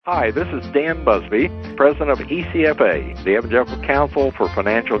Hi, this is Dan Busby, president of ECFA, the Evangelical Council for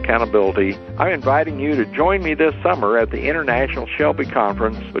Financial Accountability. I'm inviting you to join me this summer at the International Shelby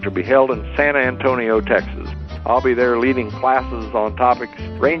Conference, which will be held in San Antonio, Texas. I'll be there leading classes on topics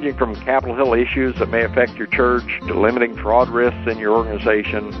ranging from Capitol Hill issues that may affect your church, to limiting fraud risks in your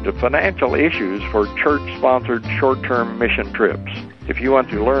organization, to financial issues for church-sponsored short-term mission trips. If you want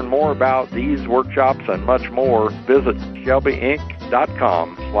to learn more about these workshops and much more, visit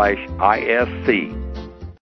shelbyinc.com/ISC.